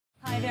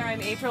there,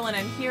 I'm April, and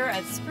I'm here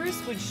at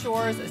Sprucewood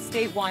Shores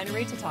Estate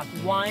Winery to talk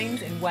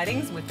wines and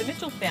weddings with the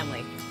Mitchell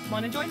family. Come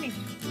on and join me.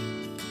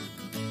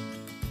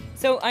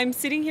 So I'm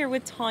sitting here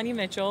with Tanya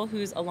Mitchell,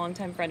 who's a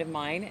longtime friend of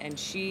mine, and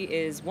she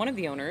is one of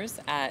the owners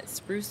at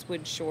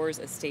Sprucewood Shores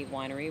Estate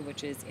Winery,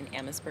 which is in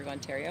Amherstburg,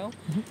 Ontario.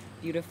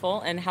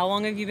 Beautiful. And how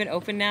long have you been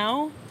open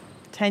now?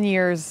 10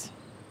 years.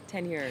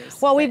 10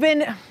 years. Well,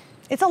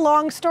 it's a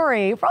long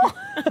story, April.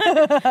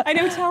 I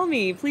know, tell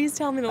me. Please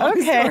tell me the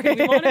long story.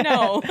 We want to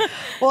know.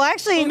 Well,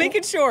 actually... We'll make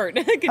it short.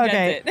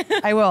 Condense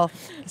it. I will.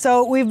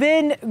 So we've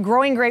been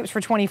growing grapes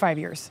for 25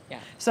 years. Yeah.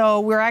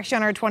 So we're actually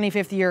on our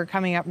 25th year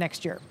coming up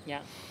next year.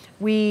 Yeah.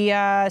 We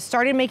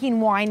started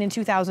making wine in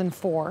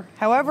 2004.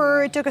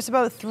 However, it took us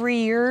about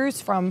 3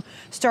 years from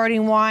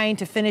starting wine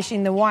to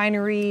finishing the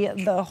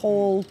winery, the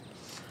whole,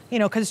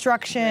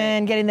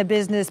 construction, getting the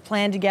business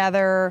plan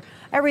together.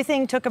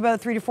 Everything took about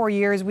 3 to 4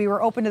 years. We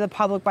were open to the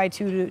public by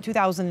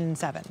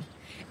 2007.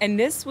 And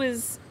this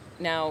was,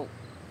 now,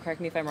 correct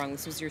me if I'm wrong,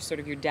 this was your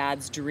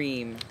dad's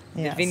dream.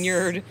 Yes. The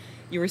vineyard,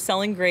 you were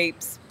selling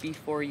grapes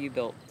before you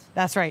built.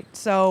 That's right.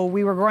 So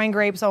we were growing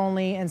grapes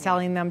only and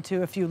selling them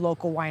to a few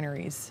local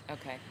wineries.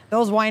 Okay.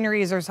 Those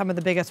wineries are some of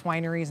the biggest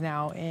wineries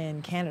now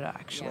in Canada,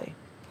 actually.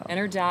 Yeah. And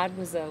her dad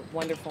was a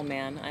wonderful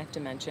man, I have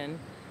to mention.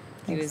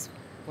 He Thanks. was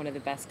one of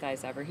the best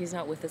guys ever. He's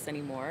not with us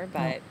anymore,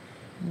 but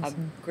a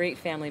great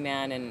family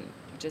man and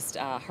just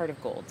a heart of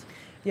gold.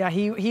 Yeah,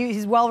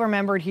 he's well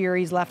remembered here.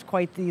 He's left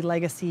quite the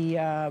legacy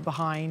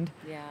behind.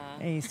 Yeah.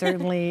 And he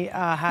certainly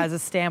has a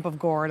stamp of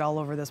Gord all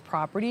over this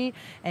property.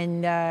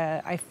 And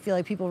I feel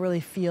like people really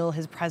feel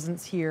his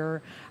presence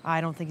here.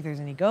 I don't think there's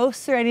any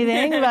ghosts or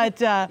anything, but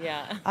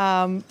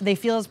they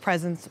feel his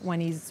presence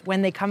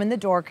when they come in the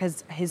door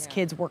because his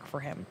kids work for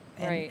him.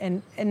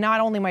 And, and not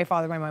only my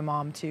father, but my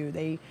mom too.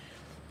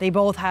 They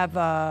both have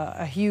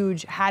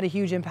had a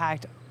huge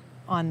impact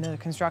on the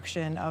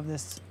construction of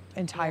this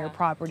entire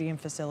property and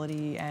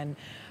facility, and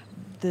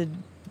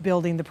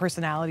building the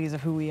personalities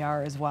of who we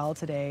are as well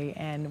today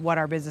and what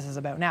our business is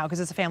about now, because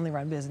it's a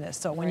family-run business.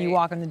 So when you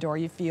walk in the door,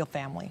 you feel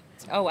family.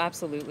 Oh,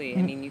 absolutely.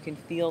 I mean, you can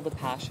feel the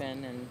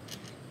passion and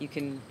you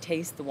can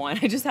taste the wine.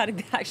 I just had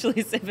to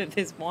actually sip of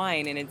this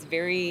wine, and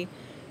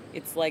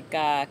it's like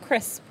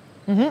crisp.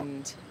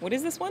 And what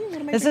is this one?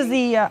 What am I drinking? Is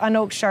the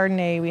unoaked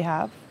Chardonnay we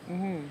have.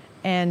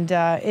 And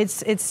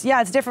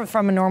it's different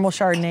from a normal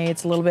Chardonnay.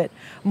 It's a little bit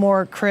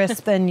more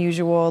crisp than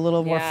usual, a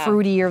little more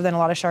fruitier than a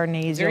lot of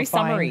Chardonnays. Very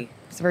summery.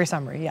 It's very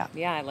summery, yeah.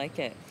 Yeah, I like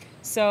it.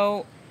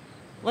 So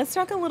let's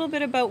talk a little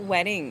bit about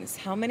weddings.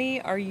 How many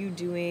are you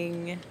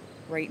doing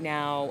right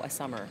now a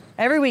summer?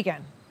 Every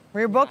weekend.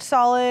 We're booked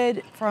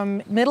solid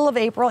from middle of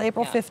April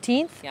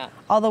 15th,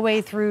 all the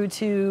way through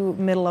to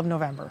middle of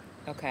November.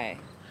 Okay.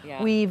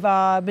 Yeah. We've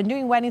been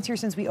doing weddings here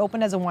since we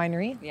opened as a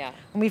winery. Yeah.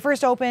 When we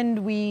first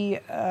opened, we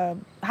had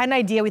an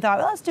idea. We thought,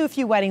 well, let's do a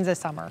few weddings this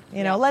summer.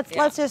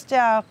 Let's just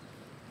have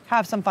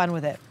some fun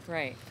with it.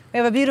 Right. We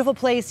have a beautiful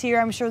place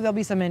here. I'm sure there'll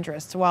be some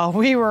interest. Well,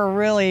 we were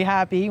really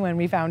happy when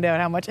we found out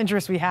how much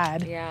interest we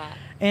had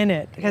in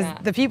it. Because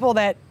the people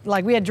that,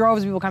 we had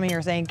droves of people coming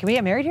here saying, can we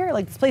get married here?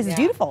 This place is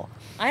beautiful.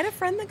 I had a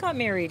friend that got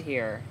married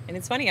here. And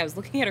it's funny, I was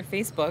looking at her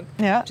Facebook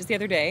just the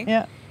other day.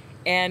 Yeah.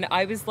 And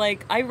I was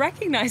like, I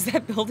recognize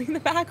that building in the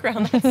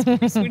background. That's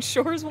Sprucewood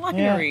Shores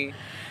Winery. Yeah.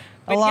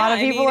 A lot of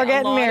people are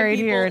getting married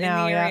here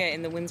now.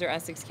 In the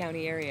Windsor-Essex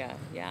County area.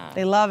 Yeah.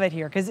 They love it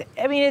here because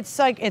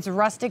it's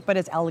rustic, but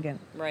it's elegant.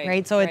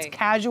 Right. So it's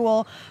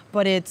casual,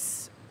 but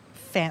it's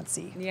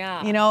fancy.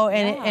 Yeah.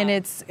 And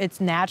it's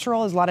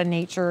natural. There's a lot of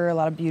nature, a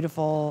lot of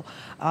beautiful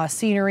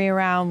scenery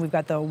around. We've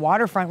got the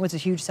waterfront, which is a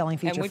huge selling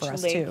feature for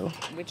us too.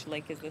 Which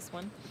lake is this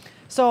one?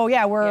 So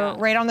we're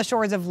right on the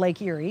shores of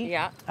Lake Erie.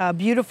 Yeah. A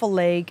beautiful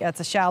lake.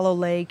 It's a shallow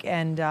lake,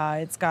 and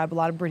it's got a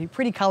lot of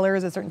pretty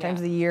colors at certain times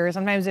of the year.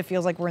 Sometimes it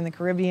feels like we're in the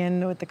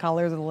Caribbean with the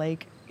colors of the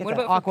lake. It's what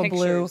about aqua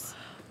blue.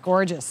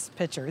 Gorgeous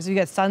pictures. We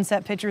got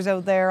sunset pictures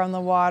out there on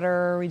the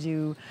water. We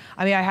do.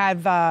 I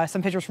have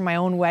some pictures from my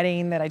own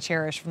wedding that I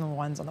cherish from the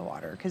ones on the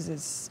water because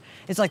it's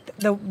like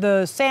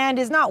the sand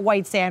is not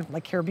white sand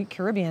like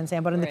Caribbean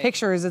sand, but in the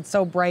pictures it's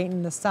so bright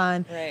in the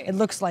sun. Right. It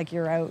looks like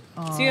you're out.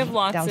 So you have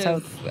lots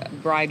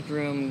of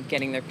bridegroom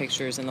getting their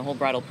pictures, and the whole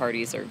bridal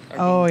parties are being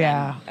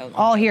done out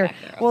all here.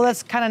 Okay. Well,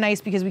 that's kind of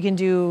nice because we can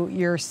do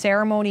your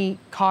ceremony,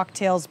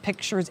 cocktails,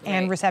 pictures,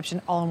 and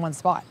reception all in one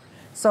spot.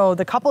 So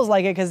the couples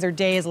like it because their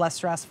day is less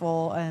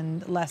stressful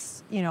and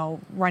less,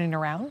 running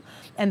around.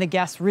 And the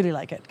guests really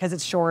like it because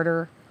it's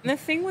shorter. And the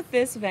thing with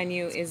this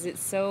venue is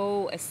it's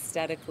so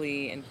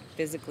aesthetically and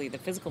physically, the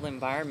physical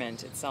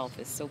environment itself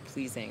is so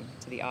pleasing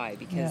to the eye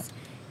because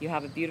you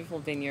have a beautiful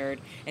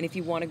vineyard. And if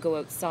you want to go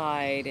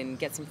outside and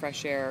get some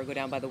fresh air or go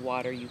down by the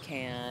water, you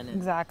can. And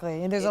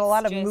exactly. And there's a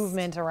lot of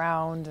movement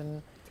around,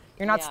 and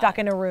you're not stuck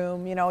in a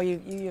room. You have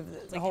it's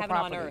the like whole heaven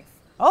property. on earth.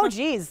 Oh,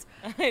 geez.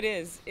 It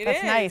is.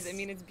 That's nice. I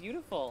mean, it's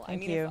beautiful.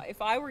 Thank you.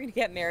 If I were going to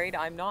get married,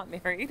 I'm not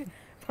married,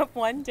 but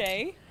one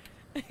day,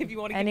 if you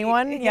want to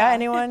anyone,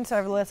 anyone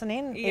sort of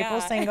listening,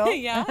 April's single.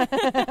 Yeah,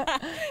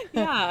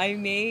 I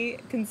may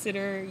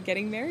consider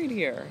getting married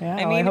here.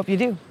 Yeah, I hope you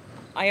do.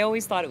 I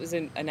always thought it was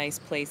a nice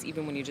place,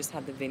 even when you just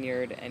had the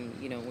vineyard and,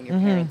 you know, when your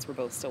parents were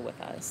both still with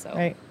us. So.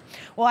 Right.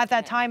 Well, at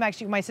that time,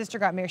 actually, my sister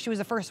got married. She was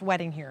the first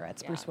wedding here at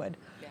Sprucewood.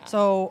 Yeah.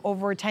 So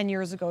over 10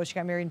 years ago, she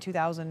got married in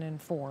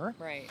 2004.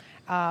 Right.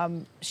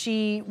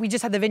 We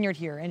just had the vineyard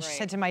here, and she Right.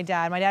 said to my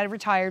dad had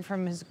retired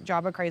from his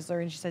job at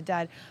Chrysler, and she said,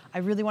 "Dad, I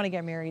really want to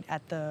get married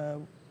at the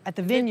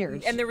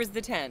vineyard." And there was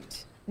the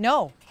tent.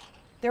 No.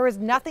 There was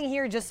nothing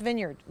here, just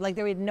vineyard. Like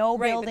there was no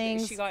Right,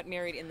 buildings. but she got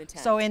married in the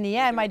tent. So in the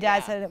end, my dad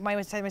Yeah. said,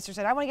 my sister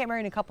said, "I want to get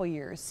married in a couple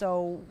years.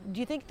 So do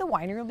you think the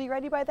winery will be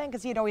ready by then?"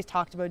 Because he had always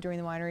talked about doing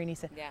the winery, and he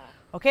said, Yeah.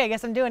 "Okay, I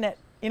guess I'm doing it."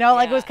 You know,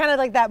 like it was Yeah. kind of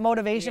like that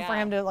motivation for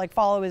Yeah. him to like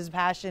follow his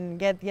passion,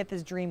 get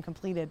this dream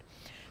completed.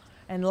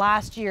 And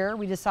last year,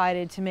 we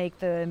decided to make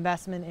the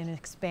investment in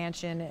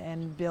expansion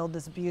and build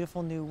this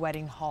beautiful new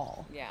wedding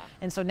hall. Yeah.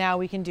 And so now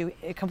we can do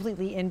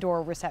completely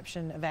indoor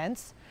reception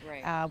events,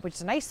 Right. which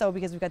is nice though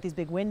because we've got these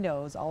big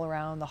windows all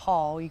around the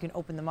hall. You can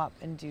open them up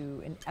and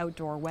do an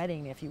outdoor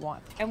wedding if you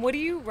want. And what do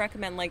you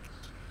recommend? Like,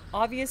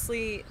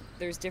 obviously,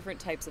 there's different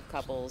types of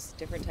couples,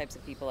 different types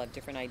of people have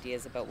different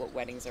ideas about what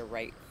weddings are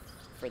right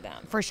for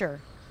them. For sure.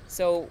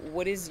 So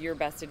what is your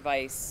best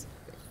advice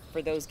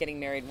for those getting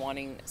married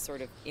wanting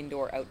sort of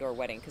indoor-outdoor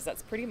wedding? Because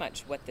that's pretty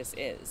much what this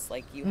is.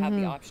 Like, you have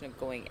the option of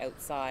going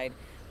outside,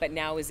 but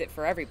now is it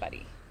for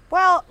everybody?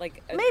 Well,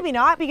 Like, maybe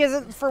not,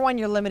 because for one,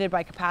 you're limited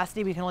by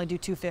capacity. We can only do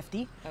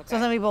 250. So Okay,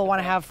 some people want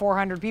to okay. have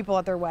 400 people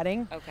at their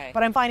wedding. Okay.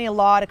 But I'm finding a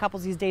lot of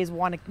couples these days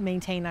want to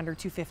maintain under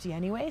 250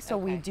 anyway. So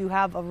we Okay. do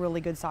have a really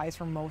good size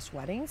for most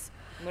weddings.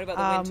 And what about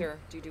the winter?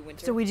 Do you do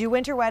winter? So we do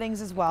winter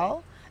weddings as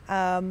well.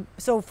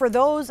 So for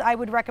those, I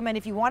would recommend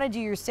if you want to do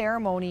your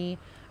ceremony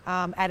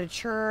at a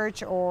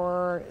church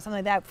or something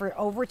like that, for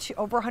over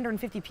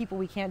 150 people,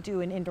 we can't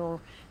do an indoor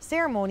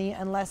ceremony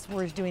unless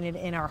we're doing it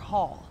in our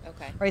hall.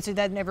 Okay. Right, so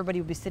then everybody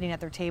would be sitting at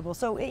their table.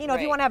 So, you know,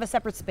 if you Right. want to have a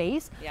separate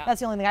space, Yeah. that's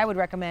the only thing I would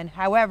recommend.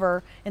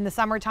 However, in the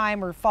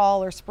summertime or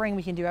fall or spring,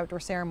 we can do outdoor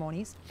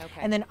ceremonies.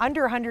 Okay. And then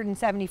under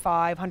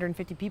 175,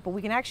 150 people,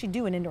 we can actually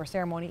do an indoor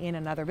ceremony in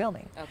another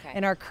building. Okay.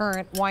 In our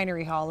current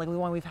winery hall, like the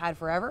one we've had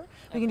forever,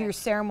 we can do Okay. your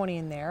ceremony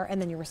in there and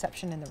then your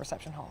reception in the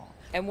reception hall.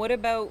 And what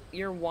about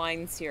your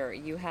wines here?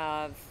 You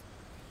have,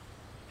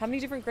 how many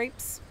different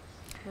grapes?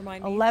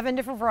 Remind me. 11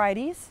 different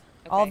varieties,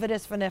 all Okay.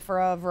 vitis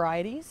vinifera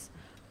varieties,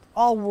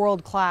 all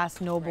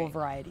world-class noble Right.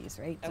 varieties,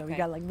 right? So we Okay.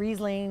 got like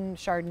Riesling,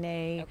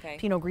 Chardonnay, Okay.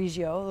 Pinot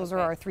Grigio. Those are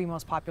Okay. our three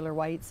most popular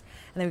whites.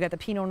 And then we got the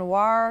Pinot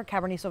Noir,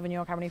 Cabernet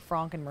Sauvignon, Cabernet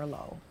Franc, and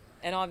Merlot.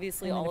 And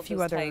obviously And then all a of few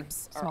those other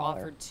types are smaller.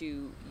 offered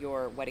to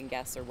your wedding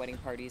guests or wedding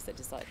parties that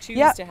decide choose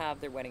Yep. to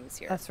have their weddings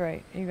here. That's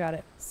right, you got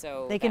it.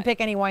 So They can that-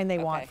 pick any wine they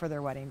want okay. for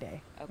their wedding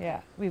day. Okay. Yeah,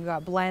 we've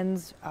got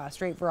blends,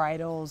 straight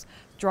varietals,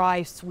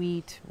 dry,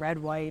 sweet,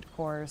 red, white, of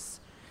course.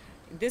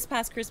 This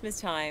past Christmas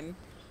time,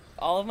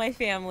 all of my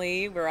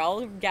family, we're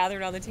all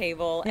gathered on the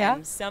table, Yeah.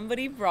 and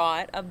somebody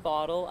brought a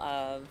bottle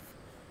of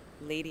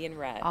Lady in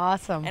Red.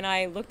 Awesome. And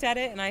I looked at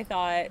it and I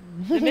thought,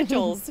 the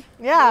Mitchells.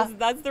 Yeah.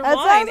 That's their That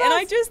wine. sounds And I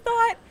awesome. just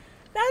thought,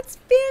 that's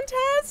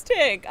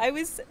fantastic. I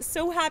was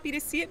so happy to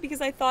see it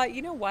because I thought,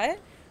 you know what?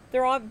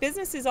 They're all,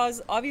 business is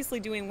obviously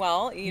doing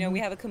well. You know, we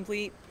have a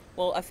complete,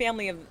 well, a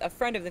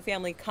friend of the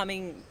family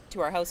coming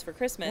to our house for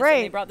Christmas. And they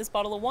Right. brought this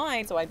bottle of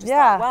wine. So I just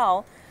Yeah. thought,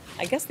 well,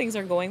 I guess things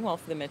are going well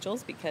for the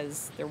Mitchells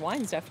because their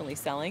wine's definitely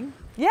selling.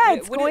 Yeah,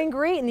 it's going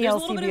great in the There's LCBO.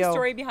 a little bit of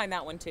story behind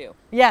that one too.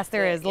 Yes,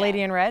 there The- is. The Lady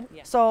yeah. in Red.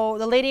 Yeah. So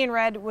the Lady in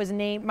Red was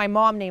named, my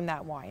mom named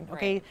that wine.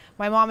 Okay. Right.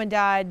 My mom and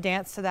dad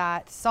danced to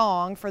that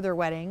song for their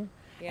wedding.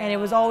 And it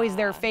was always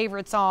their Yeah.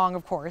 favorite song,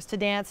 of course, to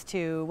dance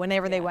to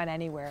whenever they Yeah. went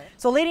anywhere.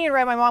 So Lady in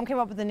Red, my mom came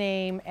up with the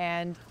name,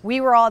 and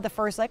we were all at the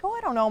first like, oh,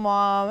 I don't know,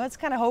 Mom, that's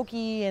kind of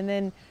hokey. And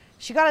then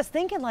she got us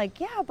thinking like,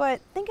 yeah,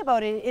 but think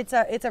about it. It's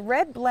a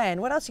red blend.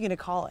 What else are you gonna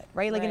call it,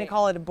 right? Like, you're Right. gonna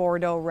call it a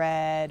Bordeaux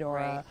red, or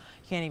Right. you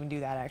can't even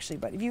do that actually.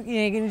 But if you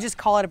can just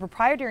call it a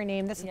proprietary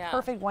name, that's Yeah. a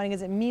perfect wine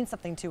because it means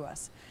something to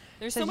us.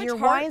 There's So so much your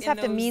heart wines in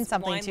have to mean those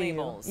something wine to you.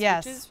 labels,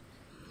 Yes. which is,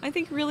 I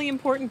think, really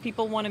important.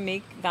 People want to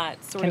make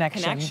that sort Connection.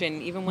 of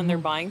connection, even when they're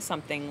buying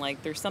something.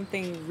 Like, there's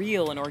something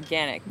real and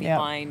organic Yeah.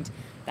 behind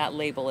that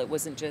label. It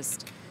wasn't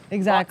just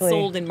Exactly. bought,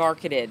 sold, and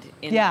marketed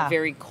in Yeah. a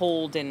very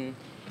cold and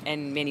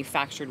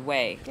manufactured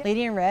way.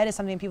 Lady in Red is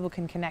something people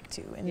can connect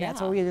to, and that's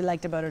Yeah. what we really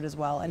liked about it as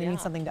well, and it means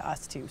Yeah. something to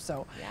us too.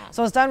 So, Yeah.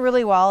 so it's done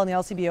really well in the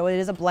LCBO. It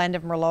is a blend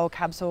of Merlot,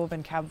 Cab Sauv,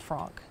 and Cab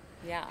Franc.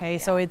 Yeah. Okay, yeah.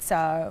 so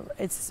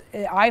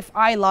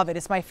I love it.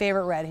 It's my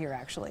favorite red here,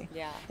 actually.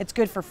 Yeah. It's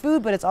good for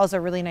food, but it's also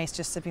really nice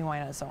just sipping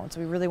wine on its own.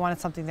 So we really wanted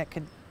something that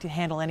could to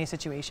handle any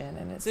situation,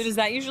 and it's. So does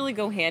that usually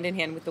go hand in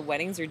hand with the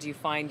weddings, or do you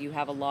find you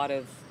have a lot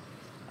of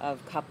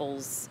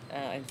couples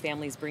and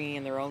families bringing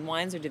in their own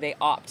wines, or do they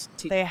opt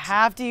to? They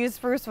have to use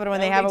Sprucewood when Oh,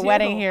 they have they a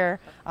wedding do? here.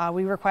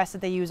 We request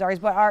that they use ours,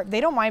 but they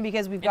don't mind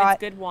because we've And got. it's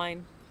good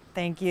wine.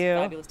 Thank you.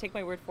 Fabulous. Take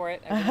my word for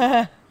it.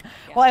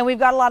 Well, and we've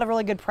got a lot of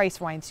really good price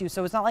wines too,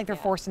 so it's not like they're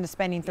forced into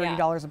spending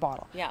 $30 a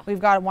bottle. Yeah. We've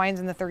got wines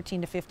in the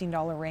 $13 to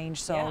 $15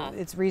 range, so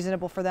it's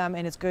reasonable for them,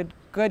 and it's good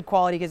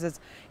quality because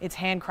it's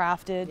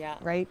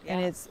handcrafted, right? Yeah.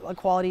 And it's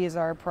quality is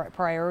our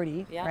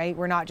priority, right?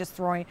 We're not just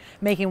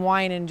making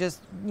wine and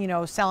just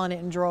selling it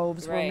in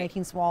droves. We're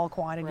making small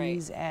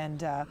quantities,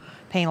 and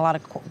paying a lot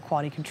of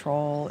quality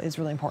control is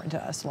really important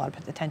to us. A lot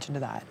of attention to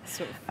that.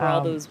 So for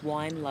all those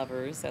wine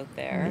lovers out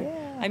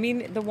there, I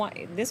mean,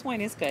 this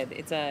wine is good.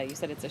 It's you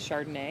said it's a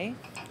Chardonnay.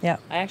 Yeah.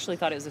 I actually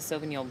thought it was a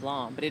Sauvignon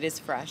Blanc, but it is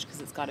fresh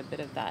because it's got a bit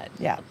of that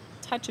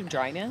touch of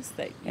dryness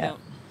that you don't.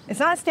 It's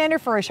not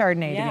standard for a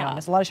Chardonnay, to be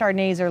honest. A lot of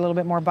Chardonnays are a little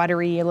bit more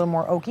buttery, a little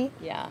more oaky.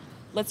 Yeah.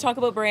 Let's talk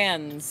about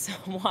brands,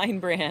 wine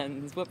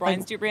brands. What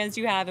brands do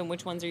you have, and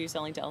which ones are you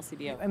selling to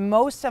LCBO? And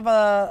most of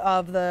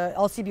the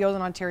LCBOs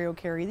in Ontario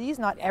carry these.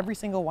 Not every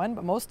single one,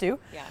 but most do.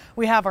 Yeah.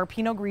 We have our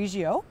Pinot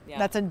Grigio.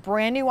 That's a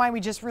brand new wine we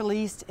just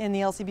released in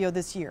the LCBO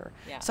this year.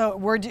 Yeah. So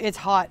it's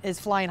hot. It's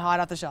flying hot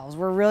off the shelves.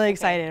 We're really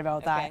excited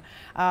about that.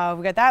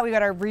 We got that. We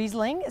got our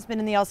Riesling. It's been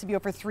in the LCBO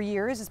for 3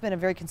 years. It's been a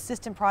very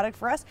consistent product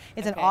for us.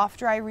 It's an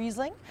off-dry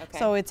Riesling.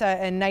 So it's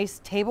a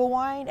nice table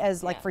wine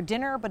like for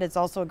dinner, but it's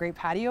also a great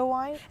patio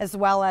wine, as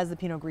well as the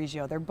Pinot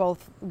Grigio. They're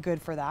both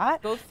good for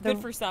that. Good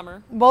for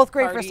summer. Both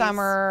great Parties, for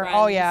summer.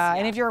 Friends,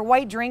 And if you're a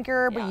white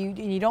drinker, but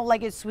you don't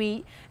like it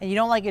sweet and you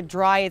don't like it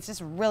dry, it's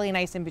just really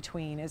nice in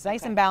between. It's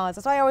nice and balanced.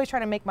 That's why I always try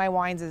to make my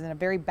wines in a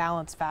very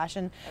balanced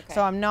fashion.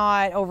 So I'm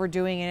not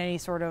overdoing in any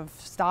sort of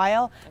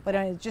style,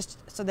 but just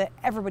so that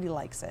everybody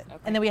likes it.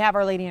 And then we have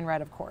our Lady in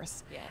Red, of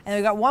course. And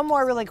we've got one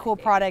more really cool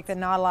product that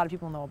not a lot of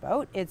people know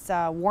about. It's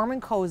Warm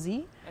and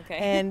Cozy.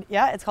 And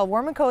it's called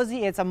Warm and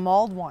Cozy. It's a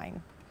mulled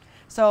wine.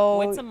 So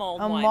what's a mulled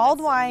wine? Mulled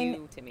That's wine,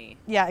 new to me.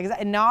 Yeah,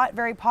 exactly. Not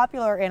very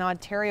popular in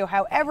Ontario.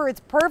 However,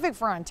 it's perfect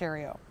for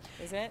Ontario.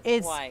 Is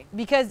it? Why?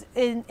 Because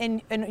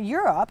in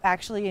Europe,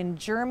 actually, in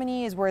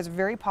Germany is where it's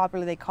very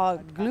popular. They call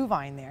it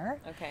Glühwein there.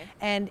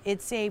 And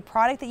it's a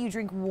product that you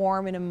drink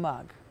warm in a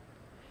mug.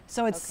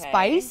 So it's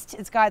spiced.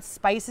 It's got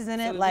spices in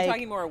it. So we're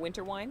talking more a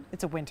winter wine?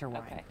 It's a winter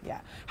wine,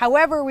 yeah.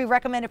 However, we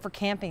recommend it for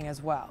camping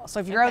as well. So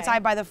if you're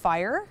outside by the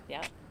fire,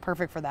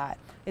 perfect for that.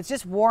 It's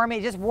just warm.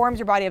 It just warms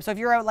your body up. So if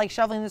you're out like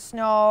shoveling the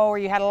snow, or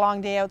you had a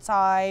long day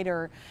outside,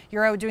 or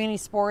you're out doing any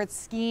sports,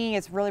 skiing,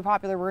 it's really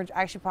popular. We're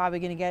actually probably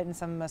going to get in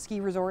some ski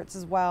resorts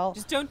as well.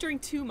 Just don't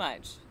drink too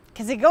much.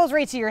 Because it goes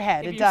right to your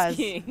head. If it does.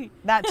 Skiing.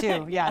 That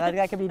too. Yeah,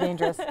 that could be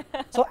dangerous.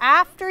 So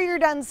after you're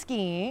done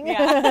skiing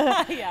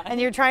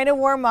and you're trying to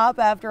warm up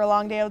after a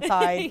long day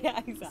outside,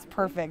 it's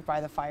perfect by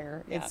the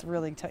fire. It's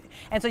really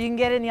and so you can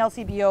get it in the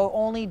LCBO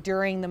only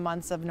during the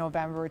months of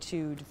November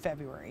to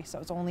February. So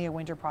it's only a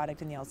winter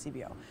product in the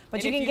LCBO.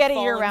 But you can get it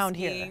year round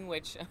here.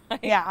 Which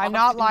I'm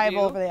not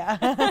liable for that.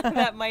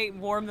 That might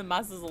warm the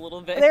muscles a little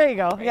bit. There you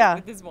go.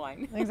 With this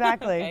wine.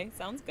 Exactly.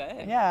 Sounds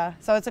good. Yeah.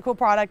 So it's a cool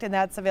product, and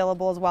that's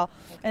available as well.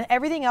 And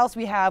everything else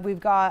we've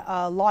got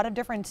a lot of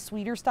different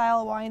sweeter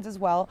style wines as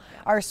well.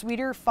 Our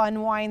sweeter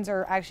fun wines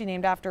are actually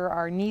named after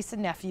our niece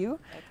and nephew.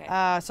 So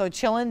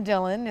Chillin'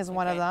 Dylan is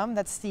one of them.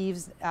 That's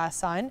Steve's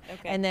son.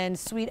 And then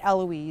Sweet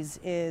Eloise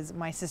is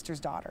my sister's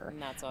daughter.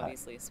 And that's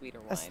obviously a sweeter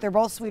wine. They're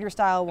both sweeter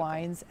style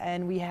wines.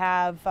 And we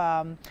have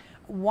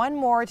one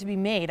more to be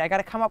made. I got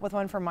to come up with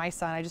one for my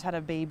son. I just had a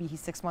baby.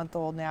 He's 6 months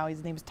old now.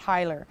 His name's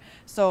Tyler.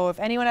 So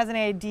if anyone has any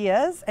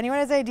ideas,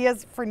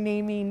 for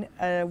naming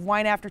a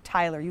wine after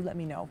Tyler, you let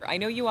me know. I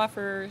know you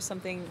offer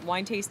something,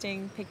 wine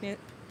tasting, picnic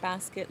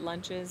basket,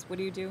 lunches. What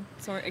do you do?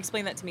 So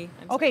explain that to me.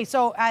 Okay,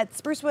 so at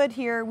Sprucewood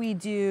here, we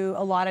do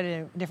a lot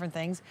of different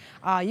things.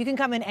 You can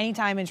come in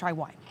anytime and try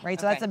wine, right?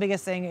 So that's the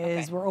biggest thing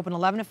is we're open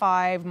 11 to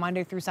 5,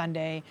 Monday through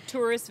Sunday.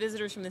 Tourists,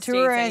 visitors from the States,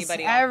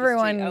 anybody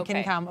everyone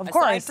can come. Of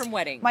course. Aside from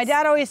weddings. My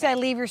dad always said,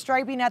 leave your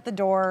striping at the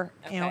door.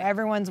 You know,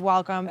 everyone's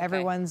welcome.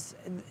 Everyone's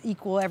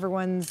equal.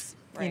 Everyone's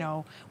you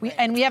know,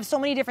 we have so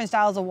many different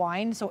styles of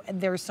wine, so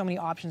there's so many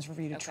options for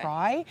you to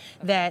try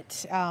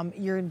that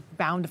you're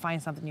bound to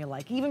find something you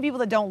like. Even people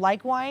that don't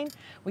like wine,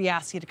 we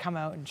ask you to come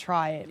out and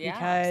try it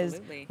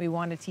because we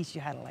want to teach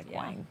you how to like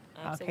wine.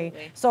 Absolutely.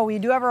 Okay, so we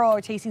do have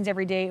our tastings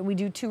every day. We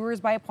do tours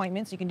by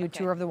appointment, so you can do a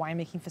tour of the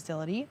winemaking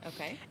facility.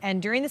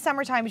 And during the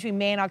summertime, between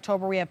May and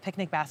October, we have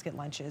picnic basket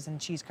lunches and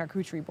cheese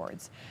charcuterie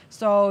boards.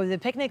 So the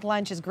picnic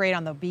lunch is great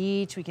on the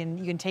beach. You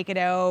can take it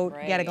out,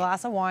 get a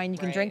glass of wine. You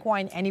can drink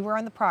wine anywhere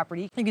on the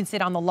property. You can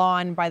sit on the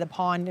lawn by the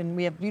pond, and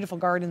we have beautiful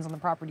gardens on the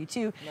property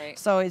too.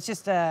 So it's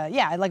just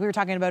like we were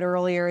talking about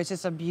earlier, it's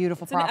just a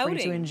beautiful property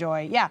to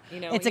enjoy. Yeah, you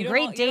know, it's a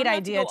great date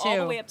idea too. All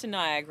the way up to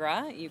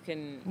Niagara, you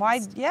can.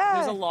 Yeah.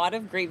 There's a lot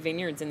of great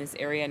vineyards in this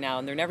area now,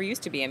 and there never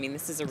used to be. I mean,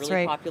 this is a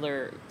really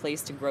popular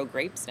place to grow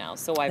grapes now.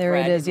 So I've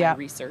read in my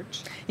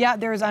research. Yeah,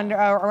 there's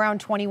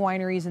around 20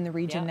 wineries in the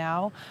region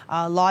now.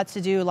 Lots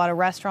to do, a lot of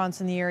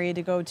restaurants in the area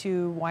to go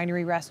to,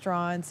 winery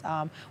restaurants,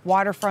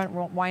 waterfront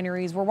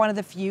wineries. We're one of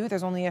the few.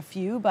 There's only a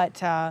few, but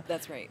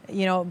that's right.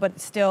 You know, but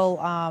still,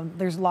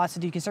 there's lots to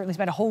do. You can certainly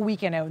spend a whole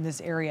weekend out in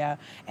this area,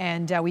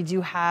 and we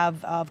do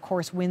have, of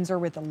course, Windsor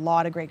with a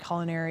lot of great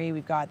culinary.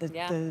 We've got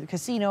the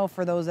casino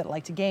for those that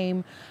like to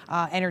game,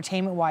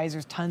 entertainment-wise. wise,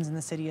 there's tons in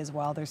the city as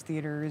well. There's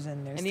theaters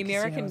and there's the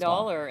American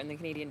dollar and the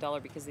Canadian dollar,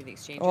 because of the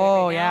exchange rate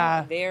Oh, right yeah.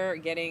 now, they're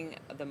getting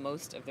the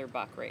most of their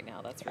buck right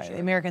now, that's for sure.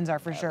 The Americans are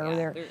for sure.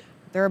 Yeah,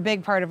 they're a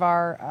big part of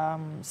our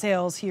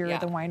sales here Yeah.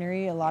 at the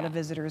winery. A lot of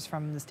visitors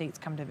from the States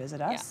come to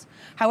visit us.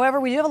 However,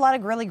 we do have a lot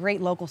of really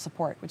great local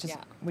support,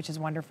 which is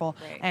wonderful.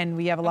 Right. And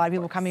we have a lot of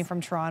people coming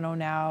from Toronto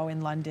now,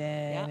 in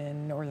London,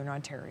 and Northern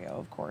Ontario,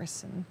 of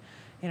course. And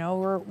you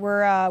know,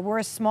 we're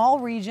a small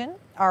region.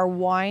 Our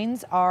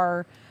wines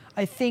are,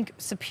 I think,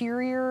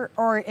 superior,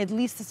 or at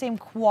least the same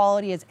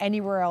quality as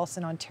anywhere else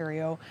in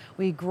Ontario.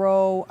 We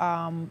grow,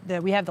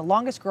 we have the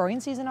longest growing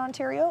season in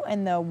Ontario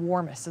and the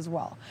warmest as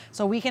well.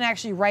 So we can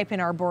actually ripen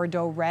our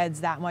Bordeaux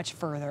reds that much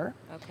further.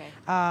 Okay.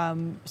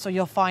 So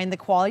you'll find the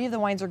quality of the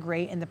wines are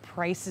great and the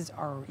prices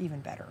are even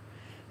better.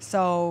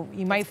 So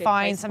you might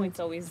find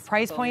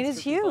price point is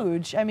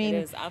huge. I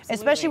mean,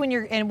 especially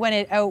when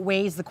it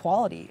outweighs the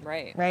quality.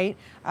 Right. Right.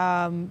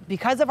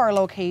 Because of our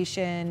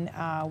location,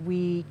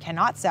 we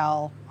cannot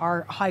sell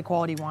our high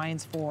quality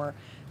wines for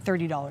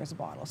 $30 a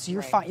bottle. So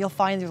you'll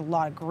find there's a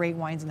lot of great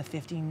wines in the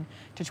 $15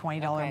 to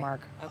 $20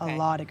 mark. A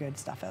lot of good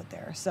stuff out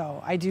there.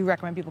 So I do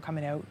recommend people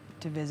coming out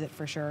to visit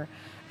for sure.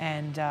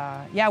 And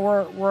yeah,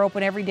 we're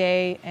open every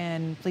day.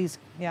 And please,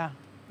 yeah,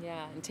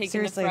 and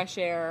taking the fresh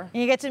air.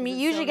 And you get to meet,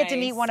 usually get to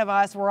meet one of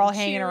us. We're all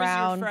hanging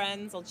around. Cheers your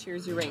friends. I'll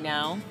cheers you right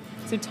now.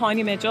 So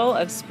Tanya Mitchell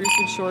of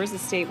Sprucewood Shores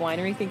Estate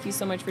Winery, thank you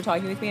so much for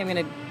talking with me. I'm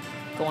going to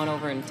go on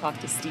over and talk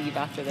to Steve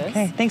after this.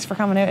 Okay, thanks for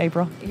coming out,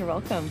 April. You're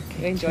welcome.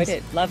 I enjoyed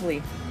it.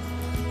 Lovely.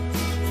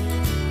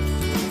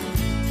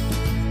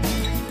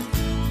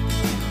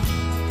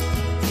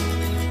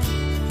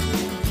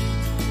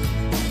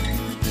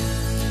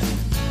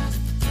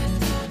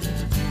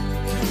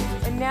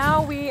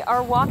 Now we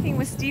are walking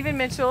with Stephen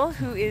Mitchell,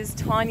 who is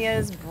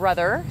Tanya's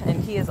brother,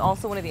 and he is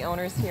also one of the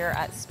owners here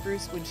at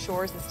Sprucewood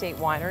Shores Estate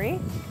Winery.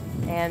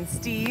 And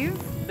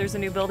Steve, there's a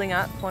new building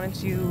up. Why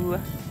don't you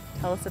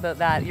tell us about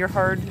that? Your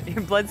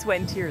blood, sweat,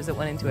 and tears that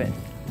went into it.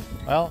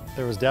 Well,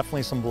 there was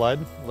definitely some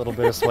blood, a little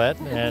bit of sweat,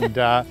 and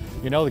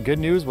you know, the good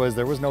news was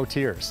there was no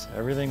tears.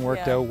 Everything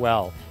worked out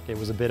well. It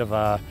was a bit of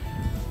a,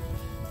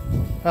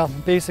 well,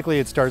 basically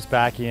it starts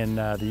back in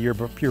the year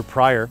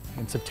prior.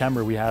 In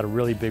September, we had a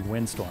really big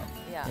windstorm.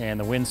 And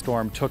the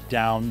windstorm took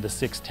down the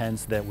 6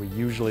 tents that we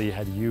usually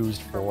had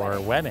used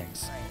for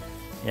weddings.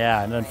 Right.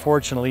 Yeah, and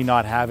unfortunately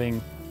not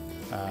having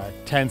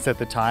tents at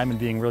the time and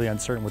being really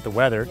uncertain with the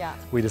weather,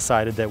 we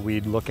decided that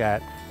we'd look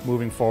at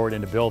moving forward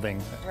into building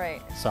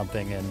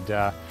something. And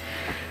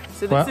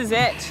so this is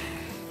it.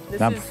 This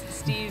is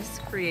Steve's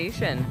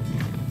creation.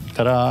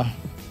 Ta-da!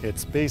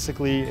 It's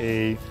basically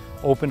a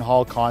open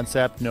hall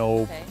concept,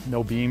 no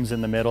beams in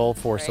the middle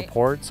for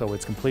support, so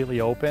it's completely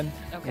open.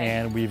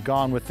 And we've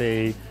gone with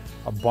a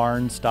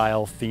barn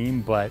style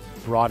theme, but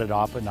brought it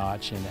up a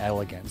notch in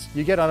elegance.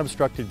 You get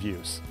unobstructed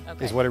views,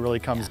 is what it really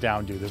comes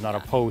down to. There's not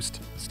a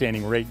post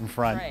standing right in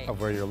front of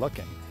where you're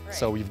looking.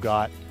 So we've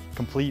got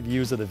complete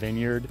views of the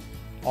vineyard.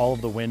 All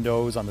of the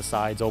windows on the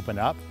sides open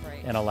up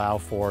and allow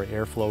for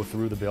airflow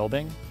through the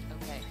building.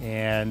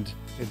 And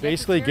it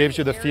basically gives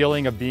you the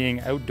feeling of being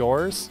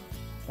outdoors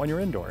when you're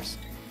indoors.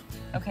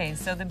 Okay,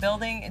 so the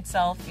building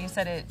itself, you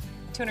said it,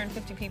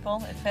 250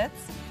 people, it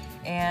fits?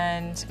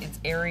 And it's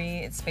airy,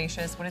 it's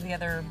spacious. What are the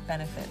other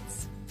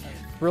benefits?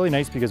 Really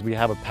nice because we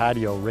have a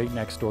patio right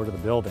next door to the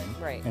building.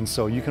 And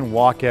so you can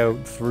walk out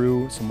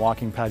through some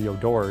walking patio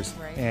doors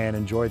and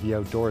enjoy the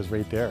outdoors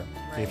right there.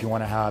 If you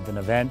want to have an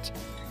event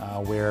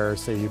where,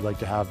 say, you'd like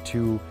to have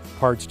 2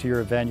 parts to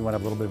your event, you want to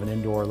have a little bit of an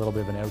indoor, a little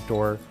bit of an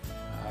outdoor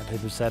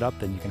type of setup,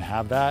 then you can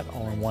have that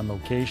all in one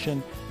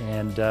location.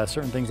 And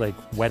certain things like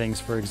weddings,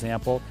 for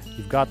example,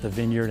 you've got the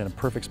vineyard in a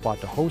perfect spot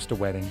to host a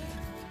wedding,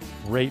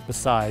 right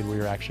beside where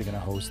you're actually going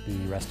to host the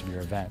rest of your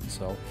event.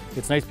 So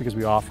it's nice because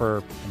we offer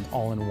an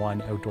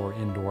all-in-one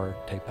outdoor-indoor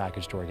type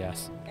package to our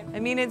guests. I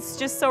mean, it's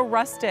just so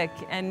rustic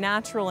and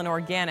natural and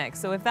organic.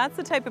 So if that's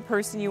the type of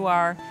person you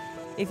are,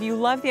 if you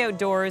love the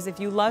outdoors, if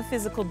you love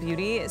physical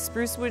beauty,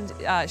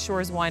 Sprucewood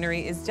Shores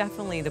Winery is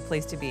definitely the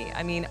place to be.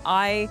 I mean,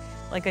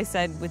 like I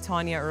said with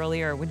Tanya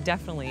earlier, would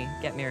definitely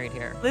get married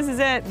here. This is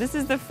it. This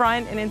is the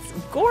front, and it's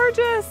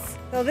gorgeous.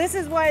 So this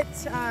is what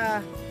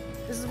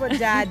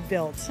Dad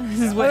built.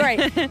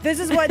 This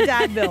is what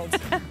Dad built.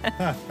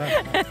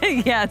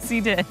 Yes,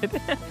 he did.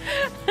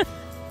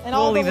 And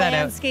all the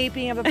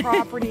landscaping of the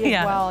property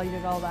as well. You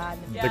did all that.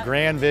 The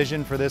grand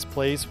vision for this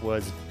place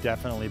was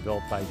definitely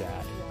built by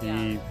Dad.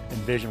 He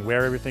envisioned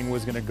where everything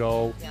was going to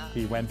go.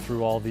 He went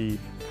through all the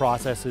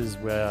processes,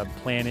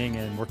 planning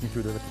and working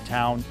through with the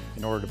town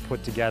in order to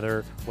put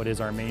together what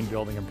is our main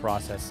building and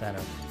process center.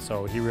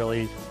 So he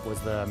really was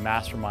the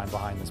mastermind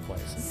behind this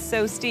place.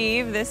 So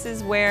Steve, this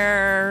is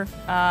where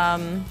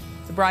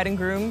the bride and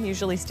groom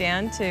usually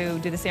stand to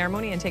do the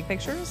ceremony and take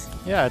pictures?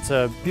 Yeah, it's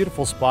a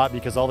beautiful spot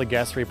because all the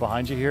guests right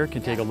behind you here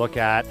can take a look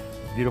at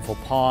the beautiful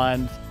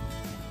pond,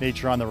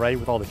 nature on the right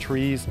with all the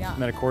trees,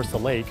 and then of course the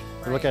lake.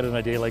 You look at it on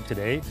a day like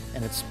today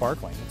and it's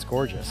sparkling, it's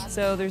gorgeous.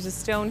 So there's a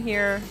stone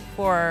here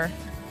for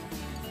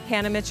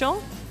Hannah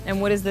Mitchell,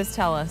 and what does this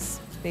tell us,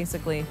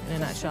 basically, in a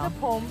nutshell?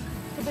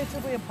 It's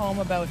basically a poem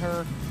about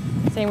her.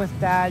 Same with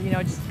Dad, you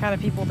know, just kind of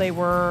people they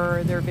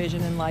were, their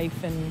vision in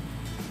life, and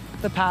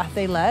the path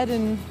they led,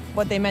 and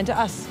what they meant to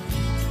us.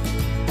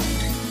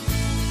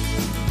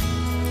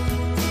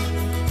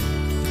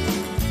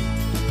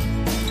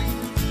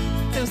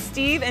 So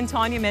Steve and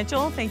Tanya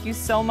Mitchell, thank you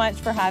so much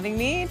for having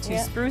me to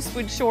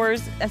Sprucewood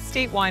Shores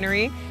Estate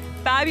Winery.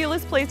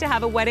 Fabulous place to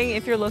have a wedding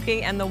if you're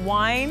looking, and the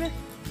wine,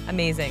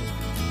 amazing.